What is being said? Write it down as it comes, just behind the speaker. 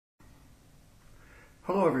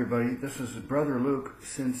Hello everybody, this is Brother Luke,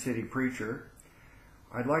 Sin City Preacher.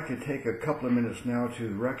 I'd like to take a couple of minutes now to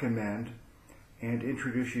recommend and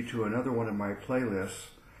introduce you to another one of my playlists.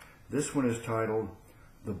 This one is titled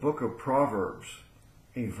The Book of Proverbs,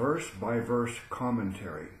 a verse-by-verse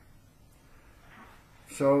commentary.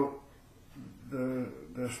 So the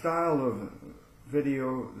style of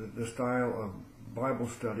video, the style of Bible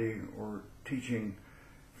study or teaching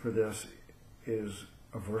for this is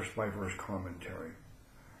a verse-by-verse commentary.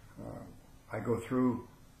 I go through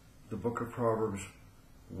the book of Proverbs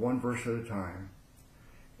one verse at a time.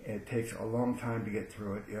 It takes a long time to get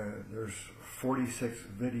through it. There's 46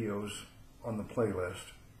 videos on the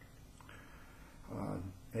playlist.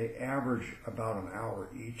 They average about an hour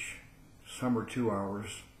each. Some are 2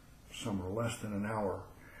 hours, some are less than an hour.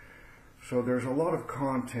 So there's a lot of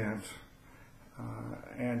content.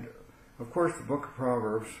 And of course the book of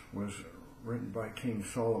Proverbs was written by King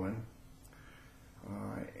Solomon.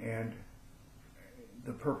 And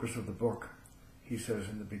the purpose of the book, he says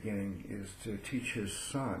in the beginning, is to teach his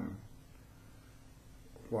son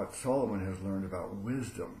what Solomon has learned about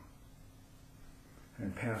wisdom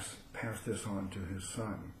and pass this on to his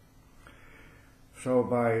son. So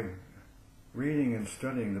by reading and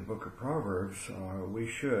studying the book of Proverbs, we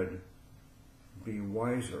should be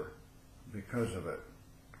wiser because of it.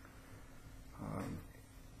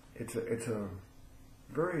 It's a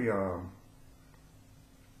very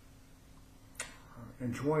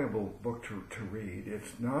enjoyable book to read.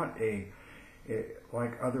 It's not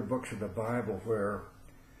like other books of the Bible where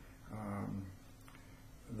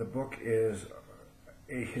the book is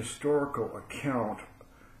a historical account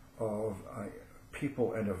of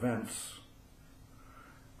people and events,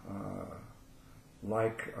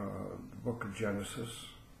 like the book of Genesis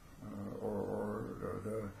or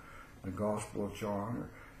the Gospel of John.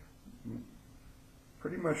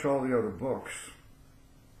 Pretty much all the other books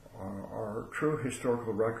are true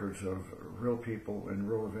historical records of real people and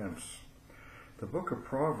real events. The book of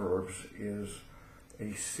Proverbs is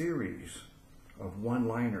a series of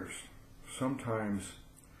one-liners, sometimes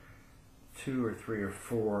 2 or 3 or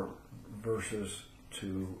 4 verses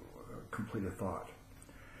to complete a thought.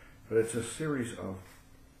 But it's a series of,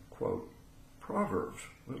 quote, proverbs,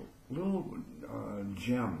 little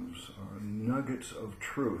gems, nuggets of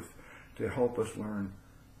truth to help us learn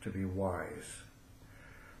to be wise.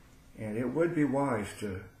 And it would be wise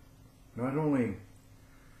to not only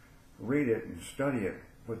read it and study it,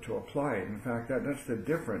 but to apply it. In fact, that's the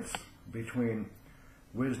difference between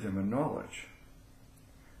wisdom and knowledge.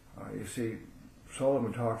 You see,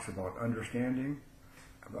 Solomon talks about understanding,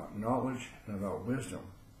 about knowledge, and about wisdom.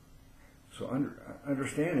 So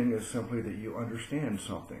understanding is simply that you understand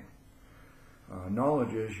something.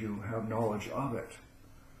 Knowledge is you have knowledge of it.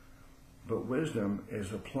 But wisdom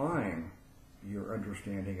is applying your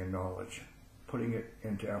understanding and knowledge, putting it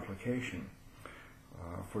into application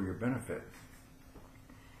for your benefit.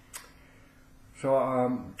 So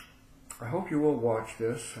I hope you will watch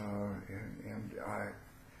this, and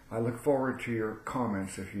I look forward to your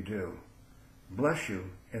comments if you do. Bless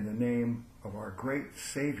you in the name of our great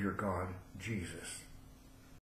Savior God, Jesus.